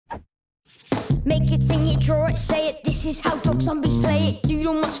Make it, sing it, draw it, say it. This is how dog zombies play it.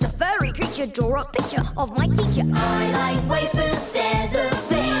 Doodle monster, furry creature. Draw a picture of my teacher. I like wafers, they're the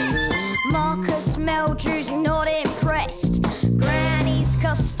best. Marcus Meldrew's not impressed. Granny's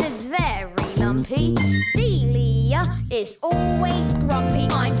custard's very lumpy. Delia is always grumpy.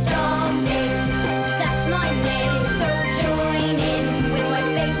 I'm Tom Knits, that's my name. So join in with my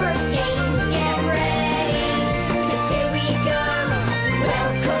favourite games. Get ready, 'cause here we go.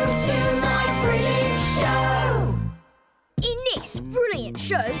 Welcome to my brilliant show. In this brilliant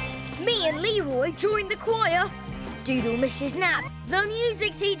show, me and Leroy join the choir. Doodle Mrs Nap, the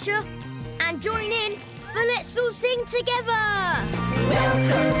music teacher, and join in for Let's All Sing Together.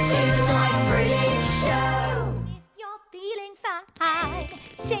 Welcome to my brilliant show. If you're feeling fine,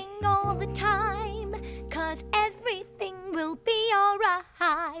 sing all the time, 'cause everything will be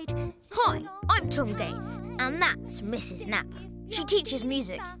alright. Hi, I'm Tom Gates, and that's Mrs Nap. She teaches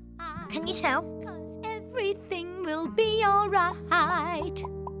music. Can you tell? 'Cause everything will be alright.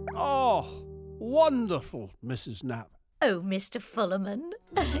 Oh, wonderful, Mrs Nap. Oh, Mr Fullerman,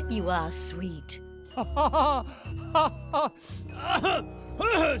 you are sweet. So,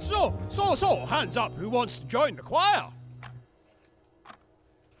 hands up, who wants to join the choir?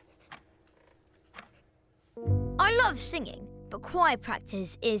 I love singing, but choir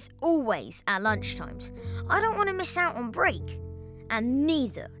practice is always at lunchtimes. I don't want to miss out on break, and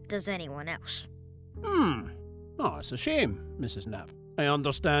neither does anyone else. Oh, it's a shame, Mrs Nap. I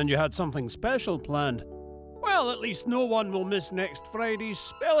understand you had something special planned. Well, at least no one will miss next Friday's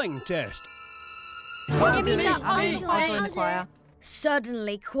spelling test. I'll join the choir.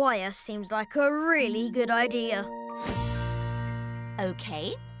 Suddenly, choir seems like a really good idea.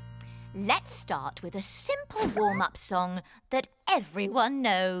 OK, let's start with a simple warm-up song that everyone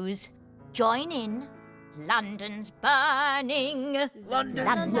knows. Join in. London's burning.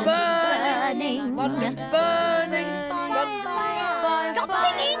 London's burning. London's burning. Stop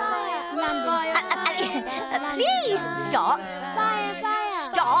singing. Please stop.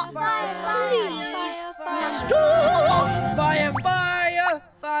 Stop. Please. Stop. Fire, fire,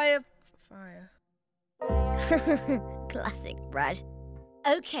 fire, fire. Classic, Brad.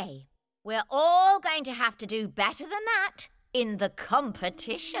 OK, we're all going to have to do better than that in the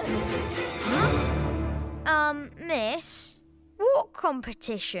competition. Miss, what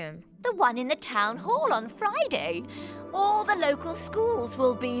competition? The one in the town hall on Friday. All the local schools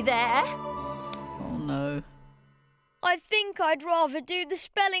will be there. Oh no. I think I'd rather do the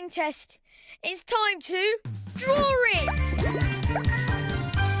spelling test. It's time to draw it!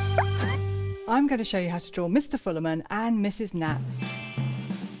 I'm going to show you how to draw Mr Fullerman and Mrs Nap.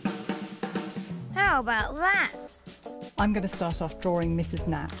 How about that? I'm going to start off drawing Mrs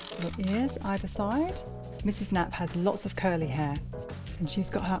Nap. Little ears either side. Mrs Nap has lots of curly hair and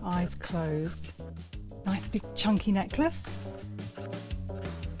she's got her eyes closed. Nice big chunky necklace.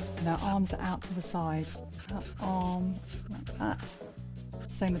 And her arms are out to the sides. Her arm like that.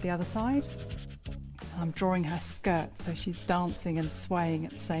 Same with the other side. I'm drawing her skirt so she's dancing and swaying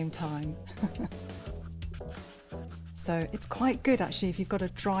at the same time. So it's quite good actually if you've got a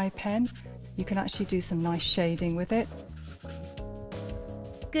dry pen. You can actually do some nice shading with it.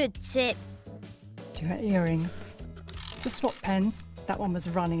 Good tip. Do her earrings. Just swap pens. That one was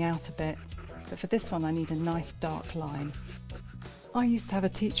running out a bit. But for this one I need a nice dark line. I used to have a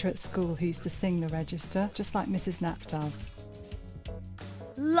teacher at school who used to sing the register, just like Mrs Nap does.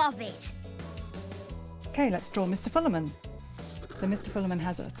 Love it. Okay, let's draw Mr Fullerman. So Mr Fullerman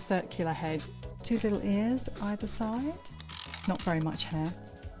has a circular head, 2 little ears either side, not very much hair,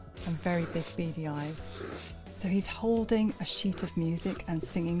 and very big beady eyes. So he's holding a sheet of music and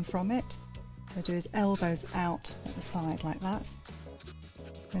singing from it. So do his elbows out at the side like that.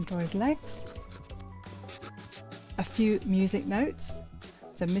 Then draw his legs. A few music notes.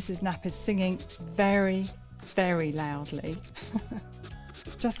 So Mrs Nap is singing very, very loudly.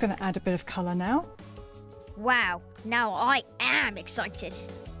 Just going to add a bit of colour now. Wow, now I am excited.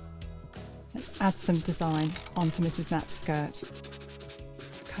 Let's add some design onto Mrs Nap's skirt.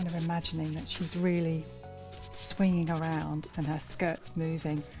 Kind of imagining that she's really swinging around and her skirt's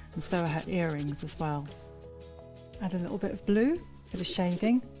moving, and so are her earrings as well. Add a little bit of blue, bit of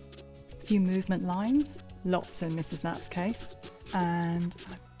shading, a few movement lines, lots in Mrs Nap's case, and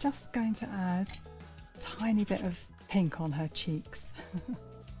I'm just going to add a tiny bit of pink on her cheeks.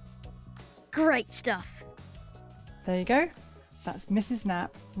 Great stuff. There you go. That's Mrs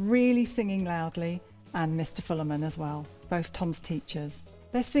Nap really singing loudly, and Mr Fullerman as well, both Tom's teachers.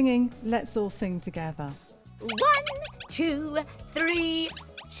 They're singing Let's All Sing Together. 1, 2, 3.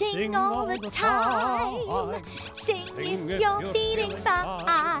 Sing all the time. Sing if you're feeling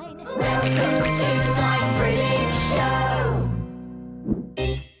fine. Welcome to my brilliant show!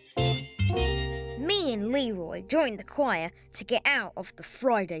 Me and Leroy joined the choir to get out of the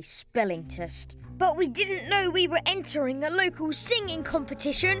Friday spelling test. But we didn't know we were entering a local singing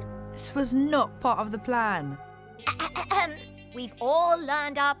competition. This was not part of the plan. We've all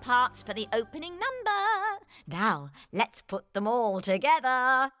learned our parts for the opening number. Now, let's put them all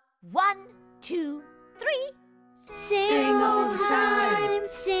together. 1, 2, 3. Sing all the time,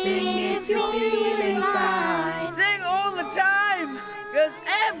 sing if you're feeling fine. Sing all the time, because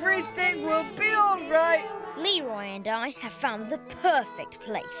everything will be all right. Leroy and I have found the perfect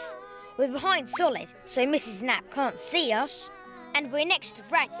place. We're behind solid, so Mrs Knapp can't see us. And we're next to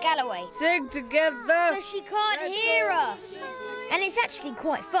Brad Galloway, Sing together. so she can't hear us. And it's actually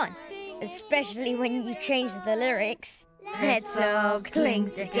quite fun, especially when you change the lyrics. Let's all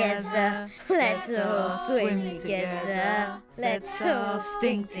cling together. Let's all swim together. Let's all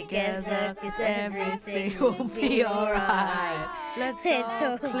stink together, 'cause everything will be alright. Let's Let's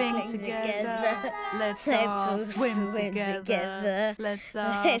all cling together. Let's all swim together. Let's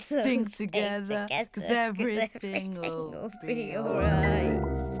all stink together, 'cause everything will be alright.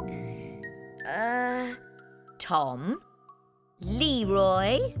 Tom,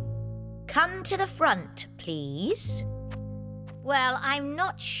 Leroy, come to the front, please. Well, I'm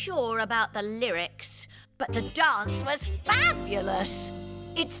not sure about the lyrics, but the dance was fabulous.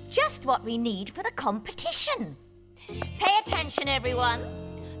 It's just what we need for the competition. Pay attention, everyone.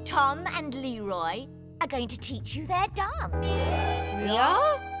 Tom and Leroy are going to teach you their dance. We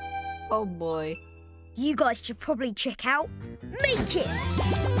are? Oh boy. You guys should probably check out Make It!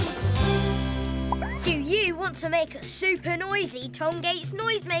 Do you want to make a super noisy Tom Gates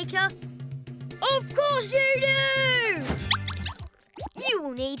noisemaker? Of course you do! You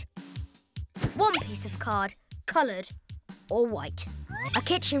will need one piece of card, coloured or white, a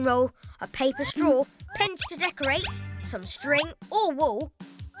kitchen roll, a paper straw, pens to decorate, some string or wool,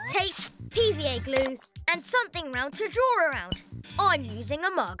 tape, PVA glue and something round to draw around. I'm using a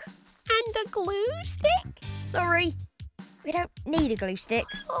mug. And a glue stick? Sorry, we don't need a glue stick.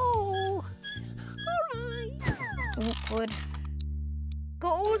 Oh, all right. Awkward.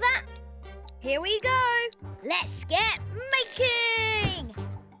 Got all that? Here we go. Let's get making!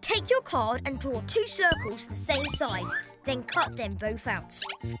 Take your card and draw 2 circles the same size, then cut them both out.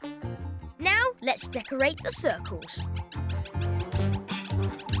 Now let's decorate the circles.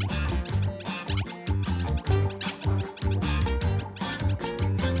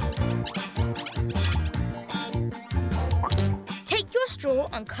 Take your straw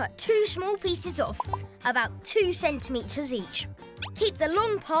and cut 2 small pieces off, about 2 centimetres each. Keep the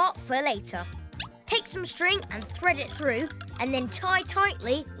long part for later. Take some string and thread it through and then tie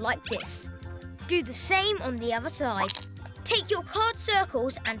tightly like this. Do the same on the other side. Take your card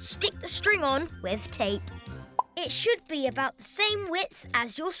circles and stick the string on with tape. It should be about the same width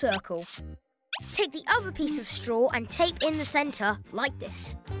as your circle. Take the other piece of straw and tape in the centre like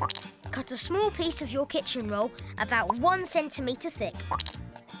this. Cut a small piece of your kitchen roll about 1 centimetre thick.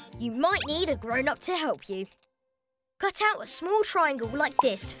 You might need a grown-up to help you. Cut out a small triangle like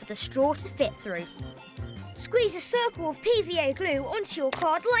this for the straw to fit through. Squeeze a circle of PVA glue onto your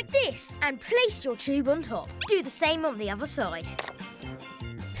card like this and place your tube on top. Do the same on the other side.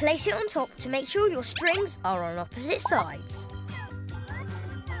 Place it on top to make sure your strings are on opposite sides.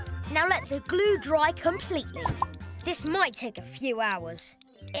 Now let the glue dry completely. This might take a few hours.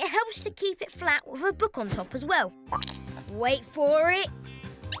 It helps to keep it flat with a book on top as well. Wait for it.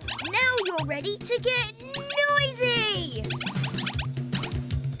 Now you're ready to get noisy!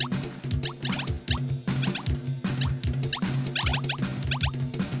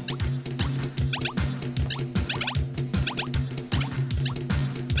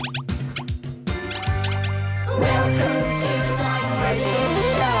 Welcome to my brilliant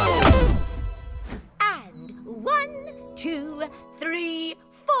show! And 1, 2, 3,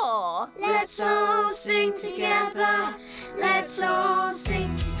 4. Let's all sing together. Let's all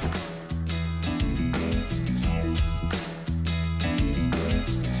sing.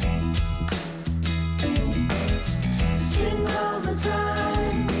 Sing all the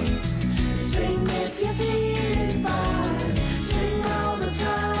time. Sing if you're feeling fine. Sing all the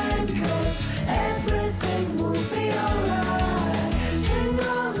time, 'cause everything will be alright. Sing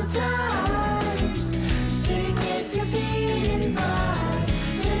all the time. Sing if you're feeling fine.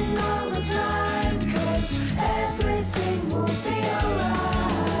 Sing all the time, 'cause everything will be alright.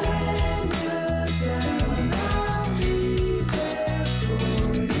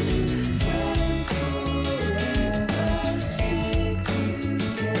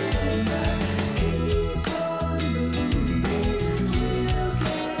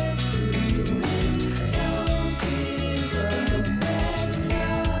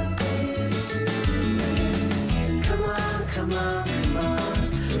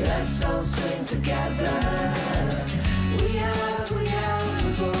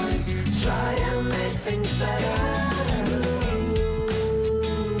 everything's better.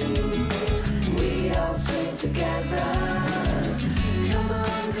 We all sing together. Come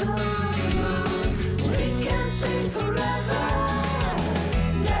on, come on, come on. We can sing forever.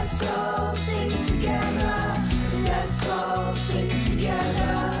 Let's all sing together. Let's all sing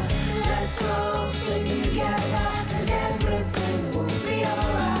together. Let's all sing together, 'cause everything will be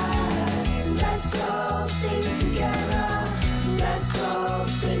alright. Let's all sing together. Let's all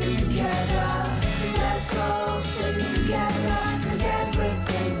sing together. Let's all sing together, 'cause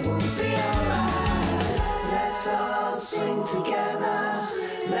everything will be alright. Let's all sing together.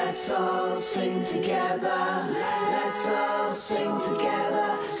 Let's all sing together. Let's all sing together,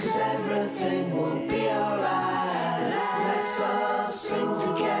 'cause everything will be alright. Let's all sing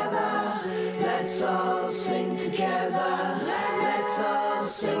together. Let's all sing together. Let's all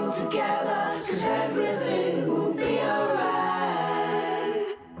sing together, 'cause everything will be alright.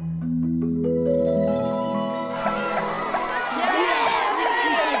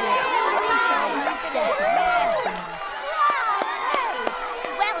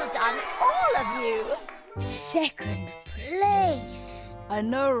 Well done, all of you. Second place. I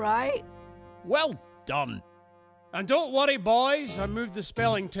know, right? Well done. And don't worry, boys, I moved the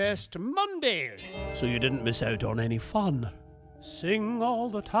spelling test to Monday, so you didn't miss out on any fun. Sing all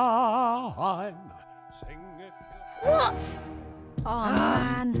the time. Sing if you... What? Oh,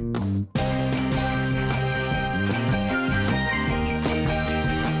 man.